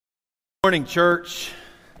Morning, church.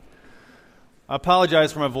 I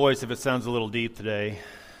apologize for my voice if it sounds a little deep today.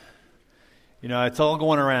 You know, it's all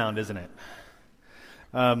going around, isn't it?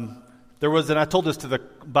 And I told this to the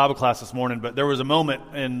Bible class this morning, but there was a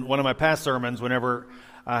moment in one of my past sermons whenever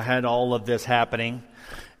I had all of this happening,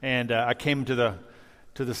 and I came to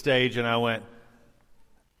the stage and I went,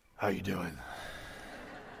 "How you doing?"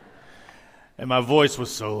 And my voice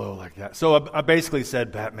was so low like that. So I basically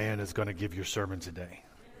said, "Batman is going to give your sermon today."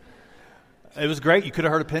 It was great. You could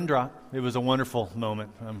have heard a pin drop. It was a wonderful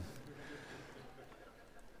moment.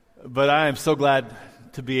 But I am so glad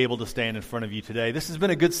to be able to stand in front of you today. This has been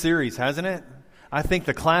a good series, hasn't it? I think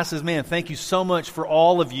the classes, man, thank you so much for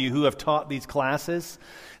all of you who have taught these classes.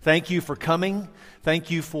 Thank you for coming.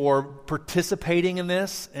 Thank you for participating in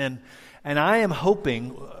this. And I am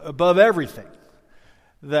hoping, above everything,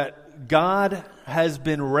 that God has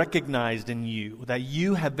been recognized in you, that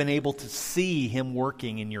you have been able to see Him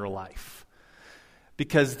working in your life.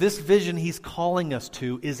 Because this vision He's calling us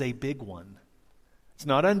to is a big one. It's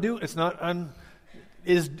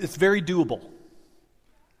very doable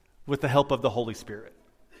with the help of the Holy Spirit.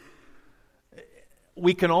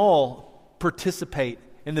 We can all participate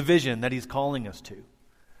in the vision that He's calling us to.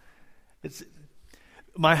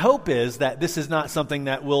 My hope is that this is not something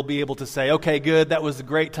that we'll be able to say, "Okay, good, that was a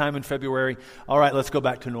great time in February. All right, let's go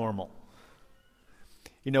back to normal."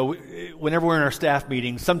 You know, whenever we're in our staff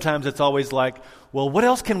meetings, sometimes it's always like, "Well, what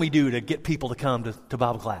else can we do to get people to come to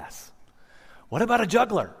Bible class? What about a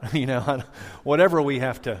juggler?" You know, whatever we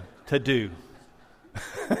have to do.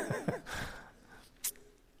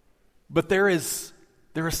 But there is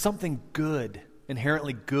something good,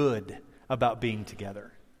 inherently good, about being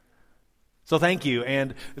together. So thank you.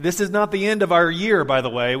 And this is not the end of our year, by the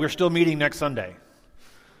way. We're still meeting next Sunday.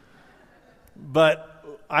 But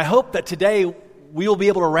I hope that today we will be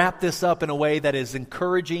able to wrap this up in a way that is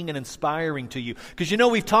encouraging and inspiring to you. Because you know,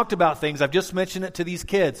 we've talked about things. I've just mentioned it to these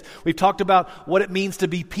kids. We've talked about what it means to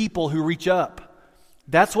be people who reach up.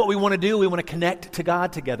 That's what we want to do. We want to connect to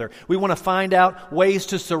God together. We want to find out ways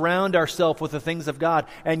to surround ourselves with the things of God.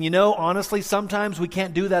 And you know, honestly, sometimes we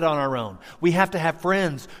can't do that on our own. We have to have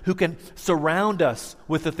friends who can surround us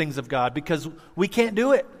with the things of God, because we can't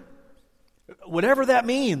do it. Whatever that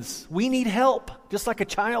means, we need help. Just like a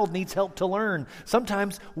child needs help to learn.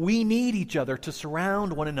 Sometimes we need each other to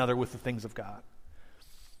surround one another with the things of God.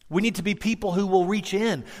 We need to be people who will reach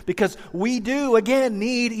in, because we do, again,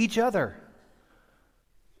 need each other.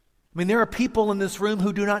 I mean, there are people in this room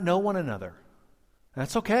who do not know one another.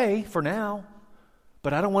 That's okay for now,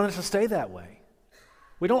 but I don't want it to stay that way.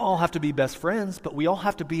 We don't all have to be best friends, but we all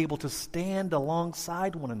have to be able to stand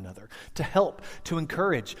alongside one another, to help, to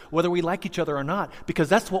encourage, whether we like each other or not, because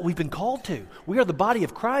that's what we've been called to. We are the body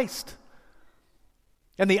of Christ.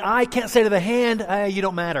 And the eye can't say to the hand, "You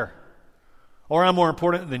don't matter," or "I'm more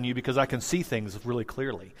important than you because I can see things really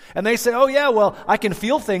clearly." And they say, "Oh yeah, well, I can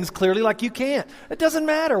feel things clearly like you can't." It doesn't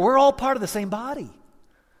matter. We're all part of the same body.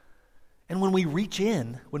 And when we reach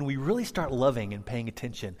in, when we really start loving and paying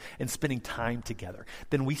attention and spending time together,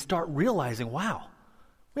 then we start realizing, wow,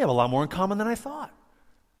 we have a lot more in common than I thought.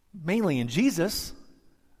 Mainly in Jesus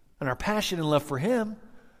and our passion and love for Him.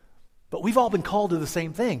 But we've all been called to the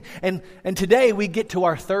same thing. And today we get to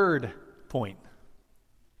our third point.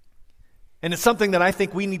 And it's something that I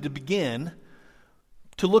think we need to begin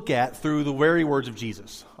to look at through the very words of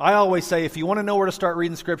Jesus. I always say, if you want to know where to start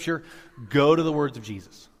reading Scripture, go to the words of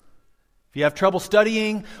Jesus. If you have trouble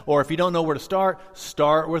studying, or if you don't know where to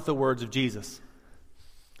start with the words of Jesus.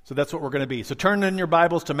 So that's what we're going to be. So turn in your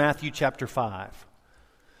Bibles to Matthew chapter 5.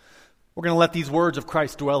 We're going to let these words of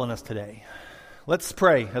Christ dwell in us today. Let's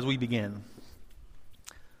pray as we begin.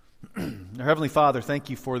 Our Heavenly Father, thank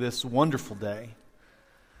you for this wonderful day.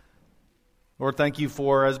 Lord, thank you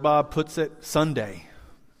for, as Bob puts it, Sunday.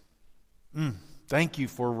 Thank you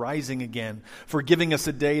for rising again, for giving us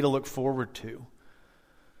a day to look forward to.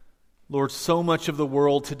 Lord, so much of the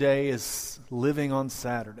world today is living on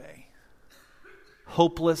Saturday.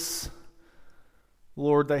 Hopeless.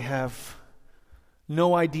 Lord, they have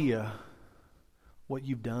no idea what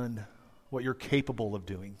you've done, what you're capable of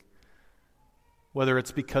doing. Whether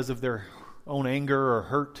it's because of their own anger or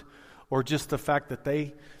hurt, or just the fact that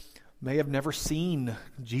they may have never seen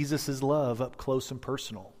Jesus' love up close and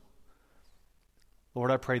personal.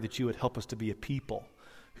 Lord, I pray that you would help us to be a people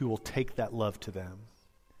who will take that love to them.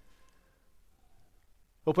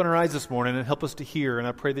 Open our eyes this morning and help us to hear. And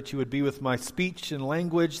I pray that you would be with my speech and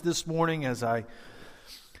language this morning as I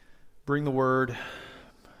bring the word.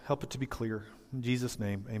 Help it to be clear. In Jesus'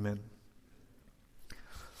 name, amen.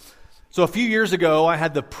 So a few years ago, I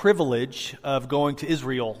had the privilege of going to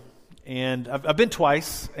Israel And I've been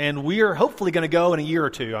twice, and we are hopefully going to go in a year or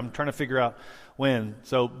two. I'm trying to figure out when.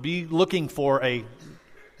 So be looking for a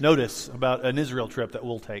notice about an Israel trip that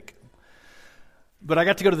we'll take. But I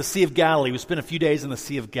got to go to the Sea of Galilee. We spent a few days in the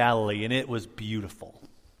Sea of Galilee, and it was beautiful.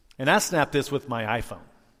 And I snapped this with my iPhone.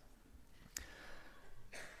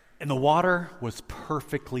 And the water was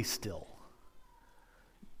perfectly still.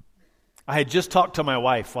 I had just talked to my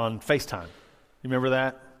wife on FaceTime. You remember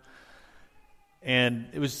that? And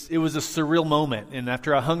it was a surreal moment. And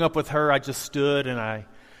after I hung up with her, I just stood and I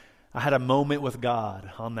had a moment with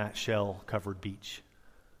God on that shell-covered beach.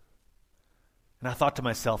 And I thought to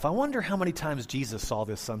myself, I wonder how many times Jesus saw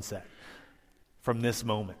this sunset from this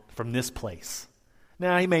moment, from this place.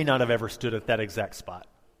 Now, he may not have ever stood at that exact spot.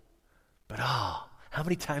 But how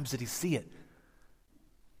many times did he see it?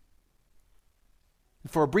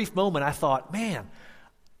 And for a brief moment, I thought, man,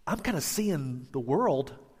 I'm kind of seeing the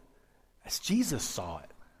world as Jesus saw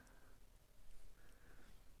it.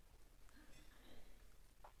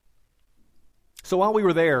 So while we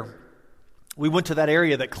were there, we went to that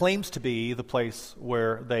area that claims to be the place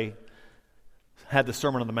where they had the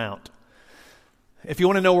Sermon on the Mount. If you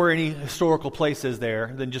want to know where any historical place is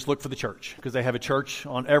there, then just look for the church, because they have a church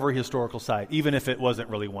on every historical site, even if it wasn't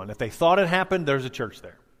really one. If they thought it happened, there's a church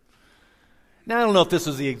there. Now, I don't know if this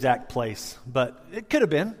was the exact place, but it could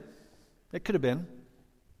have been. It could have been.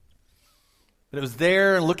 But it was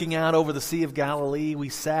there, and looking out over the Sea of Galilee, we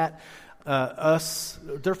sat, there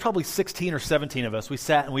were probably 16 or 17 of us. We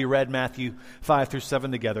sat and we read Matthew 5 through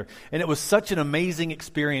 7 together. And it was such an amazing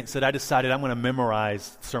experience that I decided I'm going to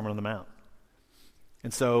memorize the Sermon on the Mount.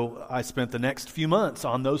 And so I spent the next few months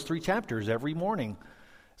on those 3 chapters every morning.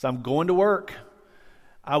 As I'm going to work,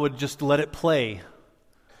 I would just let it play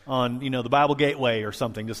on, the Bible Gateway or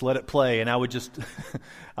something. Just let it play, and I would just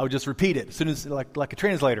repeat it as soon as, like a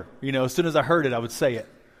translator. As soon as I heard it, I would say it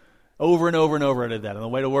over and over and over. I did that on the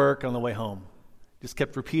way to work, on the way home. Just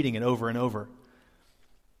kept repeating it over and over.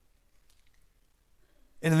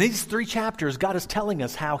 And in these 3 chapters, God is telling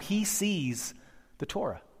us how He sees the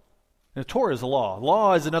Torah. And the Torah is a law.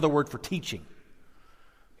 Law is another word for teaching.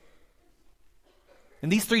 In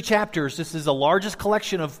these 3 chapters, this is the largest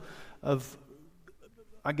collection of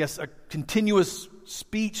I guess, a continuous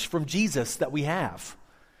speech from Jesus that we have.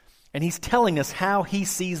 And He's telling us how He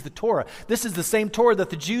sees the Torah. This is the same Torah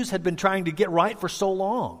that the Jews had been trying to get right for so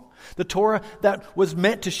long. The Torah that was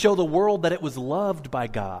meant to show the world that it was loved by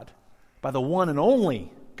God, by the one and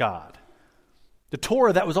only God. The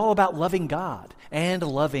Torah that was all about loving God and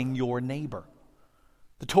loving your neighbor.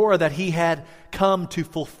 The Torah that He had come to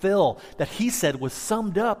fulfill, that He said was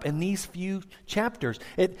summed up in these few chapters.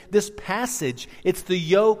 This passage, it's the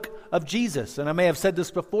yoke of Jesus. And I may have said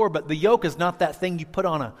this before, but the yoke is not that thing you put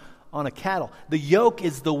on a cattle. The yoke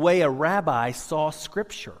is the way a rabbi saw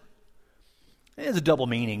Scripture. It has a double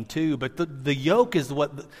meaning too, but the yoke is the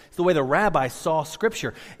way the rabbi saw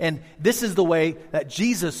Scripture. And this is the way that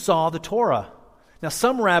Jesus saw the Torah. Now,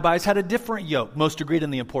 some rabbis had a different yoke. Most agreed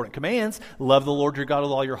on the important commands. Love the Lord your God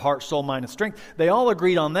with all your heart, soul, mind, and strength. They all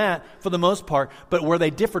agreed on that for the most part. But where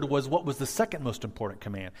they differed was what was the second most important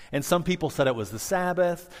command. And some people said it was the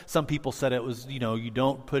Sabbath. Some people said it was, you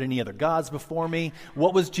don't put any other gods before me.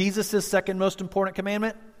 What was Jesus' second most important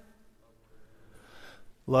commandment?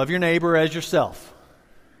 Love your neighbor as yourself.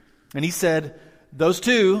 And He said those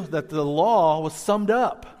 2, that the law was summed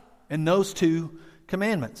up in those 2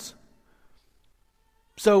 commandments.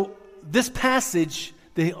 So this passage,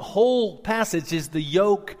 the whole passage is the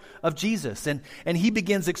yoke of Jesus. And He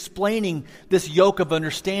begins explaining this yoke of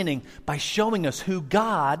understanding by showing us who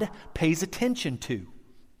God pays attention to.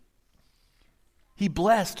 He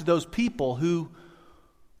blessed those people who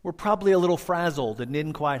were probably a little frazzled and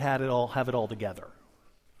didn't quite have it all together.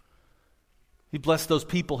 He blessed those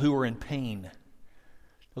people who were in pain,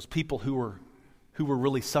 those people who were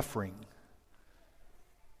really suffering.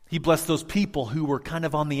 He blessed those people who were kind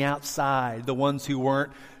of on the outside, the ones who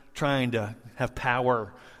weren't trying to have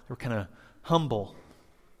power. They were kind of humble.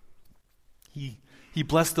 He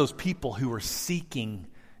blessed those people who were seeking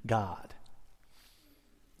God.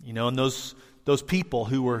 And those people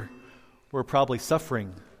who were probably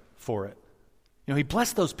suffering for it. He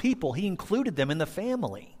blessed those people. He included them in the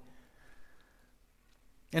family.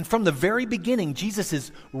 And from the very beginning, Jesus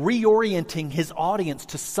is reorienting His audience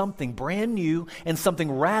to something brand new and something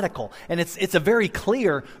radical. And it's a very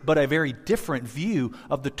clear but a very different view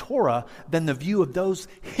of the Torah than the view of those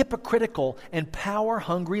hypocritical and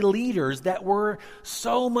power-hungry leaders that were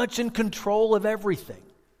so much in control of everything.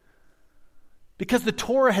 Because the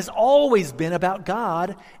Torah has always been about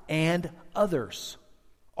God and others.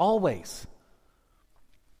 Always.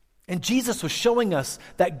 And Jesus was showing us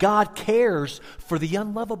that God cares for the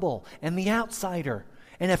unlovable and the outsider.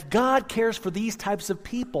 And if God cares for these types of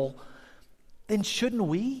people, then shouldn't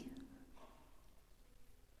we?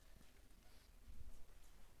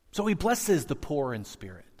 So he blesses the poor in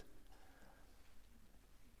spirit.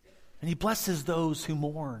 And he blesses those who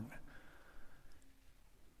mourn.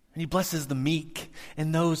 And he blesses the meek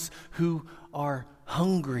and those who are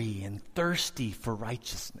hungry and thirsty for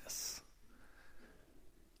righteousness.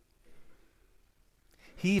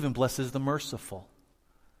 He even blesses the merciful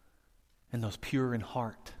and those pure in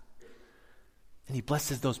heart. And he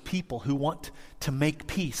blesses those people who want to make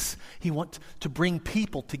peace. He wants to bring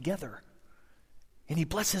people together. And he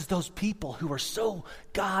blesses those people who are so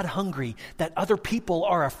God-hungry that other people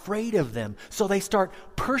are afraid of them, so they start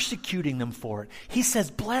persecuting them for it. He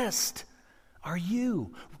says, blessed are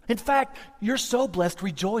you. In fact, you're so blessed,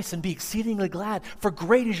 rejoice and be exceedingly glad, for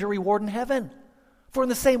great is your reward in heaven. For in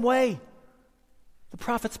the same way, the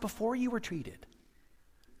prophets before you were treated.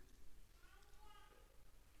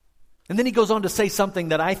 And then he goes on to say something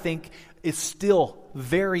that I think is still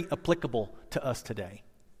very applicable to us today.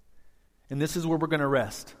 And this is where we're going to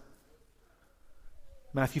rest.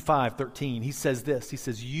 Matthew 5:13, he says this. He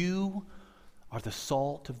says, you are the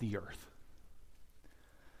salt of the earth.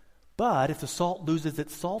 But if the salt loses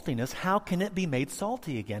its saltiness, how can it be made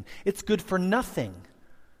salty again? It's good for nothing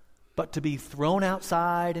but to be thrown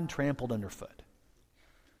outside and trampled underfoot.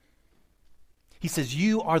 He says,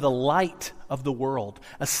 you are the light of the world.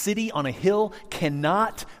 A city on a hill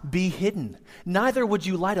cannot be hidden. Neither would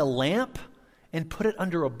you light a lamp and put it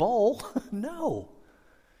under a bowl. No.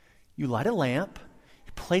 You light a lamp,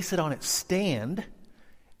 you place it on its stand,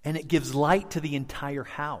 and it gives light to the entire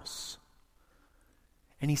house.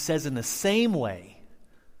 And he says, in the same way,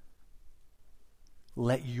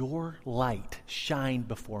 let your light shine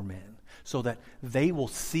before men, so that they will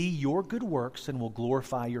see your good works and will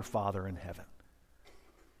glorify your Father in heaven.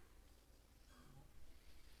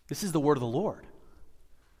 This is the word of the Lord.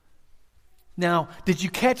 Now, did you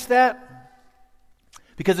catch that?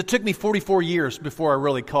 Because it took me 44 years before I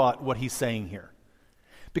really caught what he's saying here.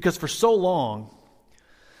 Because for so long,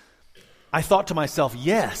 I thought to myself,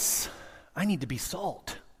 yes, I need to be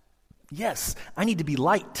salt. Yes, I need to be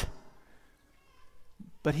light.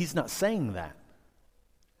 But he's not saying that.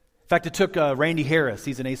 In fact, it took Randy Harris,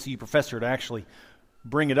 he's an ACU professor, to actually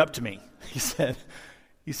bring it up to me. He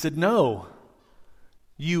said, no,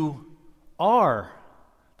 you are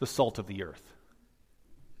the salt of the earth.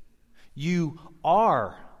 You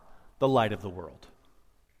are the light of the world.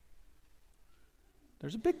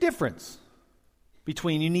 There's a big difference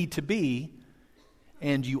between you need to be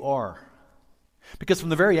and you are. Because from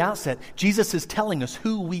the very outset, Jesus is telling us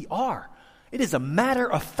who we are. It is a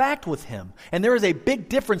matter of fact with him. And there is a big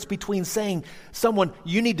difference between saying someone,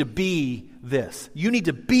 you need to be this. You need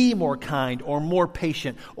to be more kind or more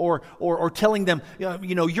patient, or telling them,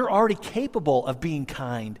 you're already capable of being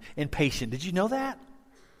kind and patient. Did you know that?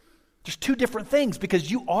 There's two different things, because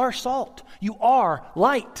you are salt. You are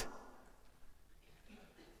light.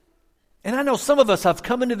 And I know some of us have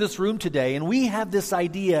come into this room today and we have this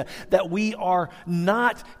idea that we are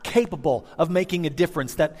not capable of making a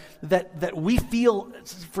difference, that we feel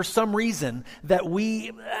for some reason that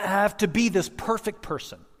we have to be this perfect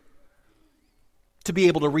person to be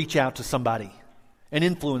able to reach out to somebody and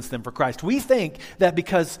influence them for Christ. We think that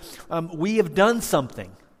because we have done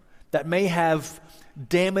something that may have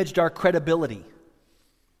damaged our credibility,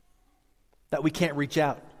 that we can't reach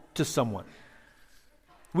out to someone.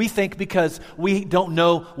 We think because we don't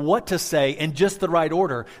know what to say in just the right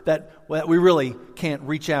order that we really can't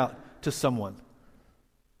reach out to someone.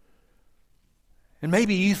 And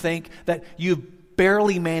maybe you think that you've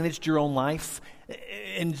barely managed your own life,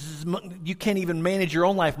 and you can't even manage your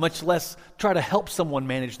own life, much less try to help someone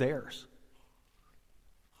manage theirs.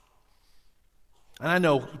 And I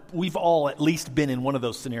know we've all at least been in one of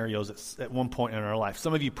those scenarios at one point in our life.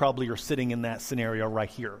 Some of you probably are sitting in that scenario right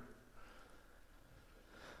here.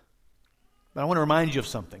 But I want to remind you of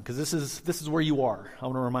something, because this is where you are. I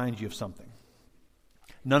want to remind you of something.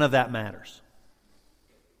 None of that matters.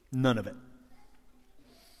 None of it.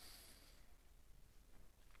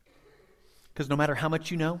 Because no matter how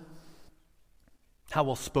much you know, how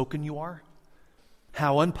well spoken you are,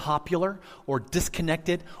 how unpopular or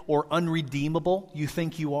disconnected or unredeemable you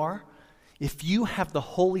think you are, if you have the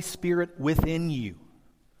Holy Spirit within you,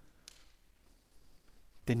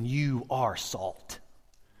 then you are salt.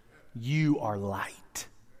 You are light.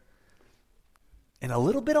 And a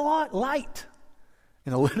little bit of light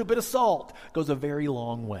and a little bit of salt goes a very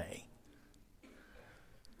long way.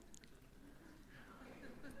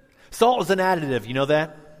 Salt is an additive, you know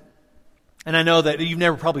that? And I know that you've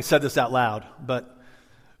never probably said this out loud, but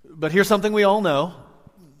here's something we all know.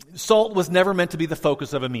 Salt was never meant to be the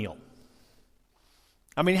focus of a meal.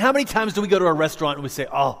 I mean, how many times do we go to a restaurant and we say,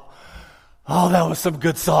 oh, that was some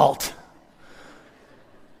good salt.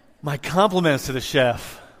 My compliments to the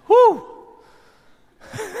chef. Woo!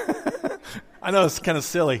 I know it's kind of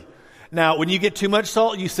silly. Now, when you get too much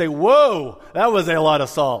salt, you say, whoa, that was a lot of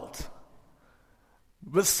salt.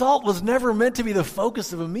 But salt was never meant to be the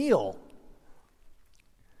focus of a meal.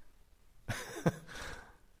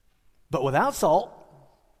 But without salt,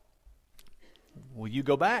 will you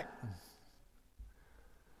go back?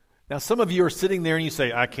 Now, some of you are sitting there and you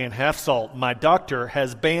say, I can't have salt. My doctor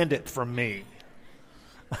has banned it from me.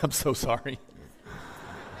 I'm so sorry.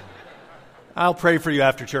 I'll pray for you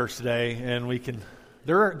after church today, and we can...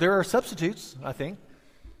 There are substitutes, I think.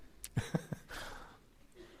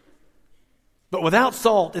 But without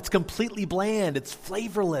salt, it's completely bland. It's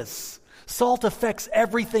flavorless. Salt affects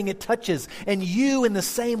everything it touches. And you, in the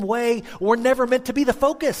same way, were never meant to be the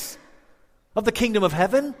focus of the kingdom of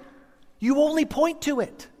heaven. You only point to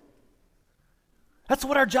it. That's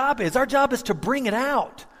what our job is. Our job is to bring it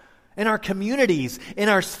out. In our communities, in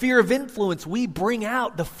our sphere of influence, we bring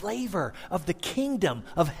out the flavor of the kingdom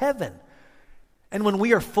of heaven. And when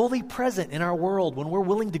we are fully present in our world, when we're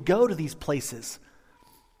willing to go to these places,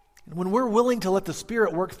 and when we're willing to let the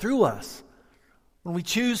Spirit work through us, when we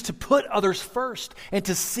choose to put others first and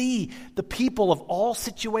to see the people of all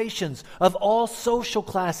situations, of all social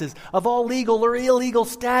classes, of all legal or illegal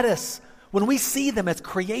status, when we see them as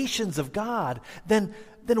creations of God, then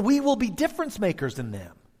we will be difference makers in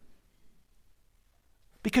them.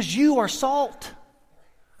 Because you are salt.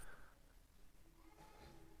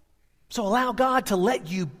 So allow God to let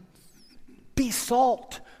you be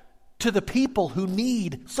salt to the people who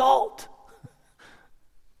need salt.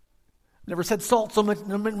 Never said salt so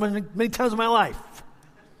many times in my life.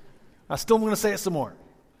 I still am going to say it some more.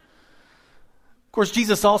 Of course,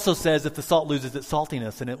 Jesus also says if the salt loses its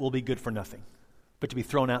saltiness, then it will be good for nothing, but to be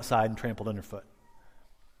thrown outside and trampled underfoot.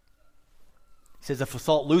 He says if the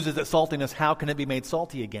salt loses its saltiness, how can it be made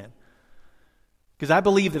salty again? Because I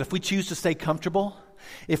believe that if we choose to stay comfortable,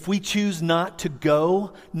 if we choose not to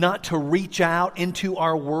go, not to reach out into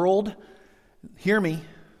our world, hear me,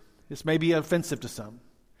 this may be offensive to some.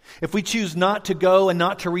 If we choose not to go and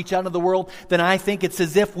not to reach out into the world, then I think it's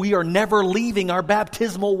as if we are never leaving our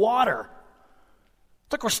baptismal water.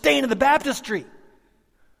 It's like we're staying in the baptistry.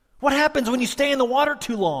 What happens when you stay in the water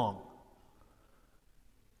too long?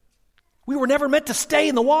 We were never meant to stay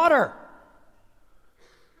in the water.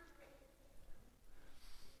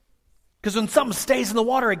 Because when something stays in the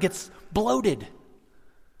water, it gets bloated,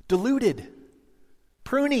 diluted,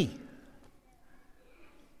 pruny.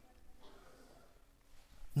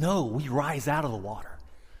 No, we rise out of the water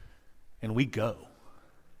and we go.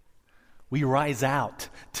 We rise out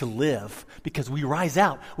to live because we rise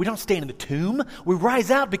out. We don't stay in the tomb. We rise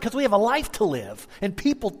out because we have a life to live and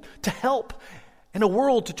people to help and a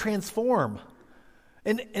world to transform.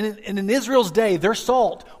 And in Israel's day, their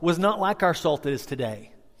salt was not like our salt that is today.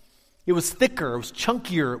 It was thicker, it was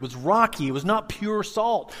chunkier, it was rocky, it was not pure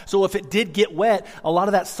salt. So if it did get wet, a lot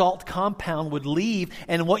of that salt compound would leave,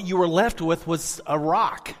 and what you were left with was a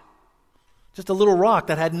rock. Just a little rock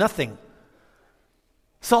that had nothing.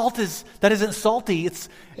 Salt that isn't salty. It's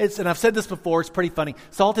and I've said this before, it's pretty funny.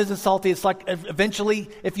 Salt isn't salty. It's like eventually,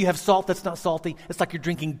 if you have salt that's not salty, it's like you're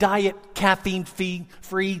drinking diet,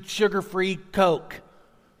 caffeine-free, sugar-free Coke.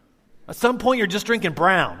 At some point, you're just drinking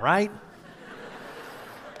brown, right?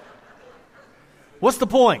 What's the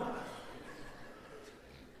point?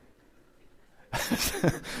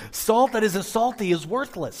 Salt that isn't salty is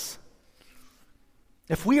worthless.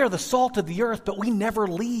 If we are the salt of the earth, but we never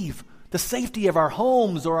leave the safety of our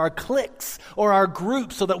homes or our cliques or our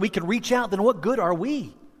groups so that we can reach out, then what good are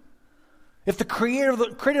we? If the creator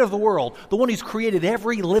of the world, the one who's created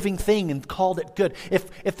every living thing and called it good,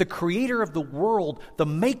 if the creator of the world, the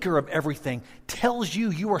maker of everything, tells you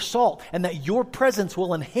you are salt and that your presence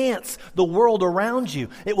will enhance the world around you,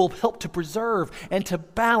 it will help to preserve and to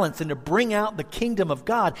balance and to bring out the kingdom of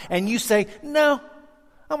God, and you say, no,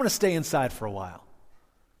 I'm going to stay inside for a while.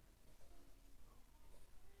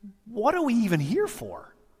 What are we even here for?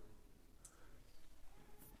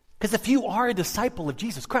 Because if you are a disciple of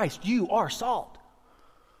Jesus Christ, you are salt.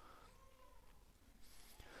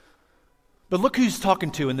 But look who he's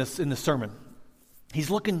talking to in this sermon.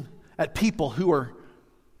 He's looking at people who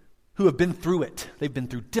have been through it. They've been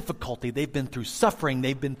through difficulty. They've been through suffering.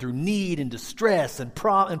 They've been through need and distress and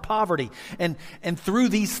poverty. And through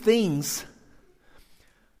these things,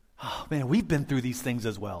 oh man, we've been through these things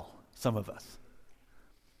as well, some of us.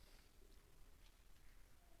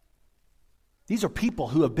 These are people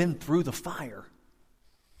who have been through the fire.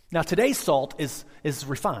 Now, today's salt is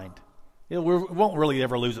refined. It won't really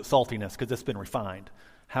ever lose its saltiness because it's been refined.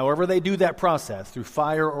 However they do that process, through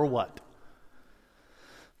fire or what.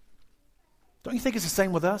 Don't you think it's the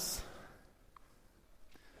same with us?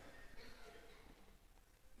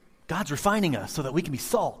 God's refining us so that we can be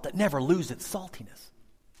salt that never loses its saltiness.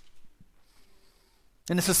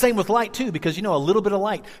 And it's the same with light too, because a little bit of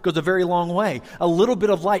light goes a very long way. A little bit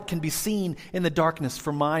of light can be seen in the darkness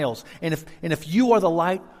for miles. And if you are the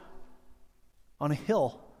light on a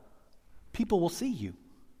hill, people will see you.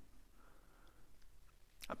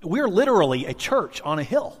 We're literally a church on a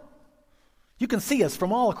hill. You can see us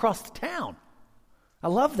from all across the town. I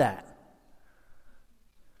love that.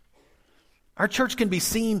 Our church can be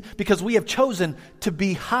seen because we have chosen to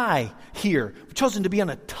be high here. We've chosen to be on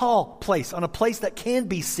a tall place, on a place that can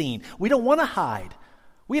be seen. We don't want to hide.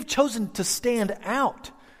 We have chosen to stand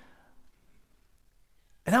out.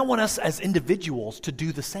 And I want us as individuals to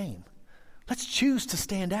do the same. Let's choose to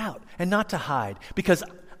stand out and not to hide, because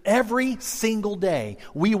every single day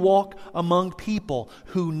we walk among people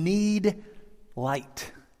who need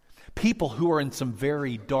light. People who are in some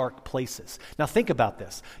very dark places. Now think about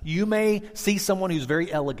this. You may see someone who's very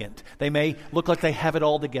elegant. They may look like they have it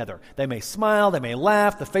all together. They may smile, they may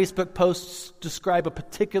laugh. The Facebook posts describe a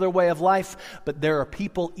particular way of life, but there are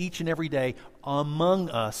people each and every day among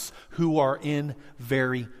us who are in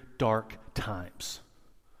very dark times.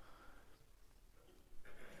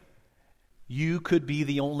 You could be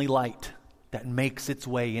the only light that makes its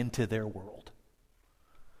way into their world.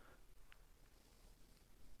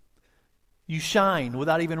 You shine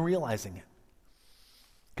without even realizing it.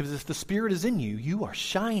 Because if the Spirit is in you, you are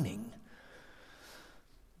shining.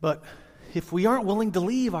 But if we aren't willing to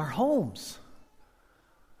leave our homes,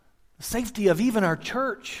 the safety of even our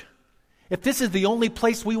church, if this is the only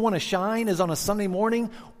place we want to shine is on a Sunday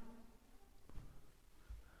morning,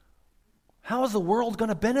 how is the world going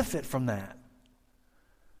to benefit from that?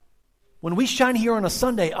 When we shine here on a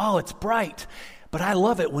Sunday, it's bright. But I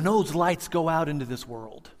love it when those lights go out into this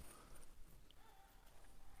world.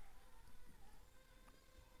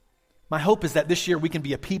 My hope is that this year we can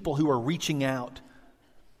be a people who are reaching out,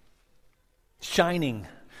 shining,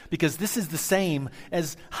 because this is the same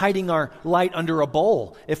as hiding our light under a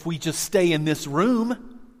bowl if we just stay in this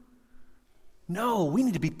room. No, we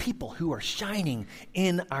need to be people who are shining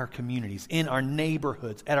in our communities, in our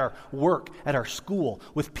neighborhoods, at our work, at our school,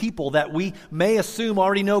 with people that we may assume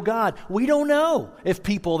already know God. We don't know if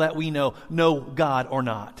people that we know God or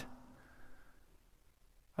not.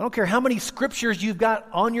 I don't care how many scriptures you've got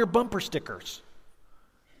on your bumper stickers.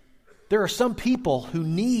 There are some people who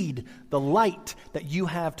need the light that you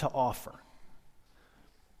have to offer.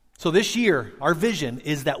 So this year, our vision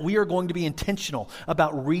is that we are going to be intentional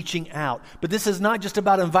about reaching out. But this is not just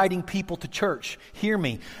about inviting people to church. Hear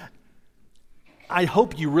me. I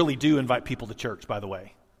hope you really do invite people to church, by the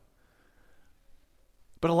way.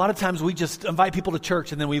 But a lot of times we just invite people to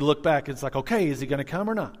church and then we look back and it's like, okay, is he going to come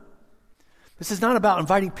or not? This is not about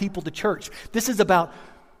inviting people to church. This is about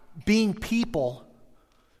being people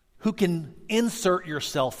who can insert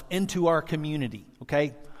yourself into our community,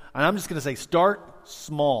 okay? And I'm just going to say, start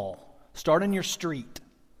small. Start in your street.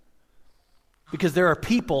 Because there are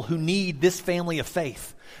people who need this family of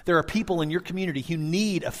faith. There are people in your community who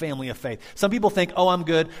need a family of faith. Some people think, I'm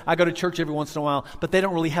good. I go to church every once in a while. But they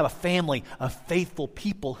don't really have a family of faithful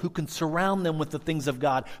people who can surround them with the things of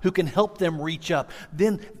God, who can help them reach up.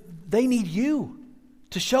 Then they need you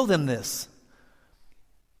to show them this.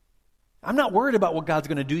 I'm not worried about what God's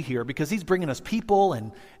going to do here because He's bringing us people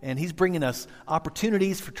and He's bringing us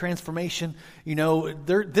opportunities for transformation.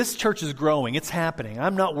 This church is growing. It's happening.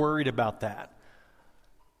 I'm not worried about that.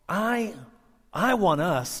 I want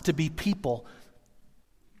us to be people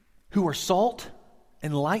who are salt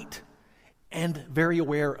and light and very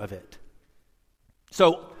aware of it.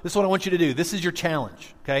 So this is what I want you to do. This is your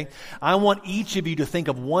challenge, okay? I want each of you to think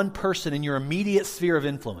of one person in your immediate sphere of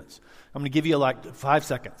influence. I'm going to give you 5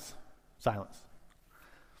 seconds. Silence.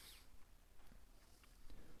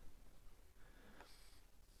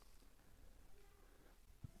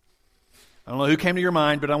 I don't know who came to your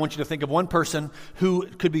mind, but I want you to think of one person who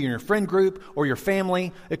could be in your friend group or your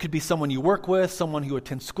family. It could be someone you work with, someone who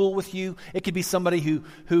attends school with you. It could be somebody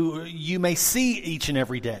who you may see each and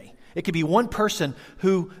every day. It could be one person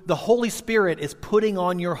who the Holy Spirit is putting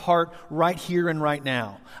on your heart right here and right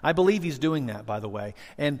now. I believe He's doing that, by the way.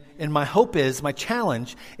 And my hope is, my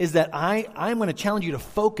challenge is that I'm going to challenge you to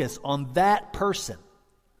focus on that person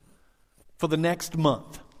for the next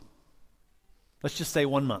month. Let's just say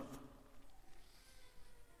 1 month.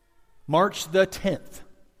 March the 10th.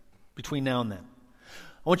 between now and then.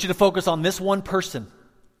 I want you to focus on this one person.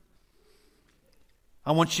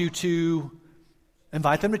 I want you to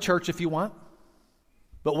invite them to church if you want.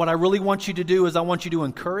 But what I really want you to do is I want you to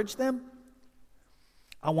encourage them.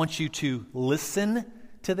 I want you to listen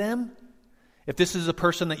to them. If this is a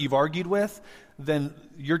person that you've argued with, then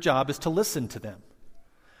your job is to listen to them.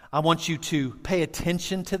 I want you to pay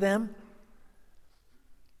attention to them.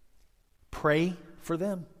 Pray for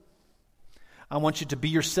them. I want you to be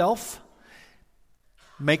yourself.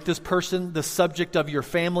 Make this person the subject of your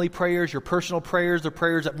family prayers, your personal prayers, the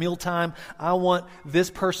prayers at mealtime. I want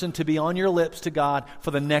this person to be on your lips to God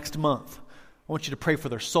for the next month. I want you to pray for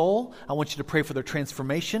their soul. I want you to pray for their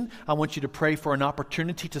transformation. I want you to pray for an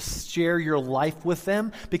opportunity to share your life with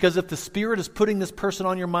them. Because if the Spirit is putting this person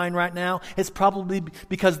on your mind right now, it's probably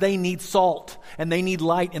because they need salt and they need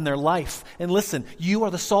light in their life. And listen, you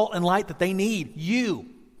are the salt and light that they need. You.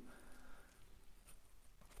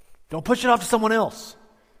 Don't push it off to someone else.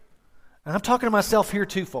 And I'm talking to myself here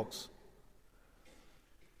too, folks.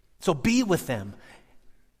 So be with them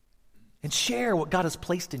and share what God has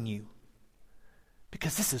placed in you.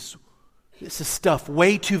 Because this is stuff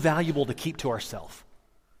way too valuable to keep to ourselves.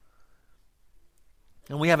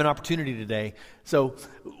 And we have an opportunity today. So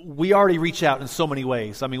we already reach out in so many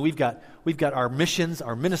ways. I mean, we've got our missions,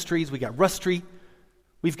 our ministries, we got Russ Street,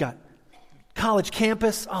 we've got college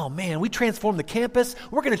campus. Oh man, we transform the campus.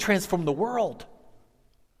 We're going to transform the world.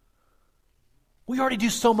 We already do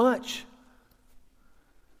so much.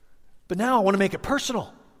 But now I want to make it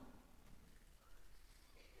personal.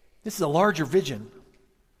 This is a larger vision,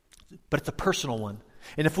 but it's a personal one.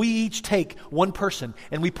 And if we each take one person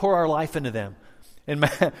and we pour our life into them, and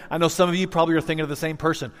I know some of you probably are thinking of the same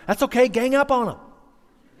person. That's okay, gang up on them.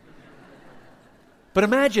 But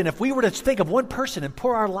imagine if we were to think of one person and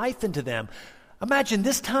pour our life into them. Imagine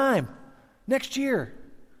this time, next year,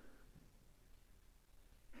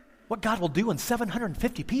 what God will do in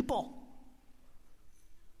 750 people.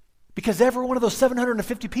 Because every one of those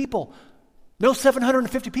 750 people know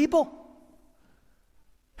 750 people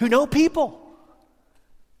who know people.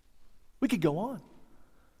 We could go on.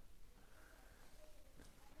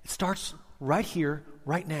 It starts right here,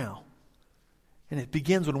 right now. And it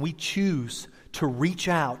begins when we choose to reach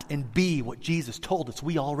out and be what Jesus told us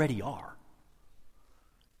we already are.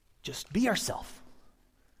 Just be yourself.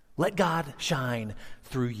 Let God shine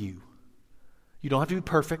through you. You don't have to be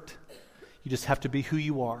perfect. You just have to be who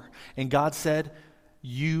you are. And God said,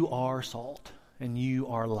 you are salt and you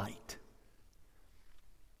are light.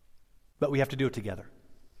 But we have to do it together.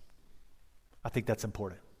 I think that's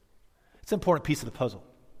important. It's an important piece of the puzzle.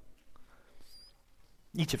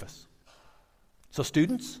 Each of us. So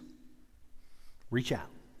students, reach out.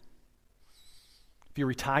 If you're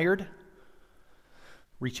retired,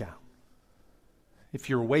 reach out. If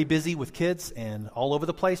you're way busy with kids and all over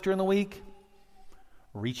the place during the week,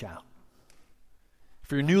 reach out.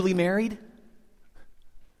 If you're newly married,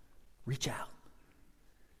 reach out.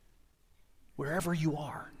 Wherever you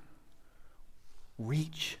are,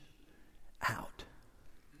 reach out.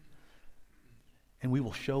 And we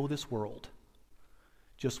will show this world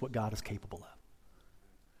just what God is capable of.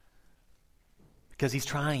 Because He's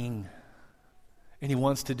trying, and He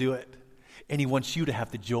wants to do it, and He wants you to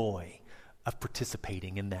have the joy of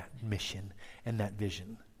participating in that mission and that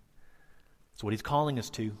vision. That's what He's calling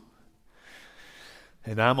us to.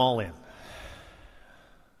 And I'm all in.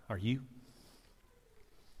 Are you?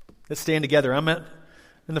 Let's stand together. I'm in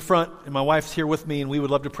the front, and my wife's here with me, and we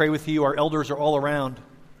would love to pray with you. Our elders are all around.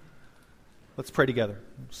 Let's pray together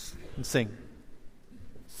and sing.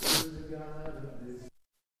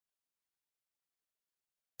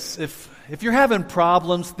 If you're having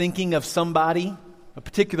problems thinking of somebody, a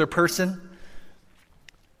particular person,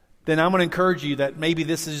 then I'm going to encourage you that maybe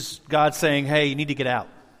this is God saying, hey, you need to get out.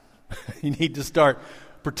 You need to start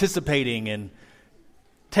participating and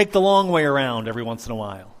take the long way around every once in a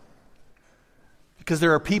while. Because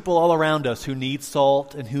there are people all around us who need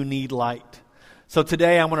salt and who need light. So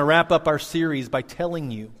today I'm going to wrap up our series by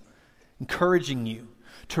telling you, encouraging you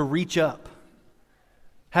to reach up.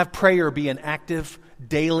 Have prayer be an active,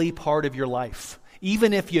 daily part of your life.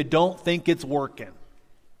 Even if you don't think it's working.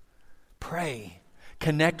 Pray.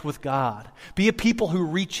 Connect with God. Be a people who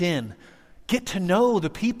reach in. Get to know the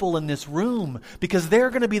people in this room because they're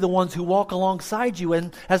going to be the ones who walk alongside you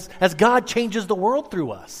and as God changes the world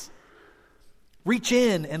through us. Reach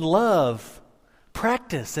in and love,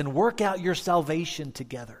 practice and work out your salvation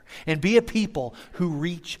together. And be a people who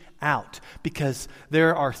reach out because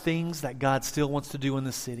there are things that God still wants to do in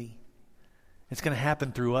the city. It's going to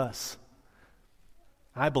happen through us.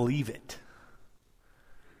 I believe it.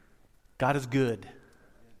 God is good.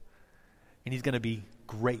 and He's going to be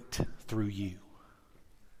great through you.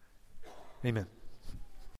 Amen.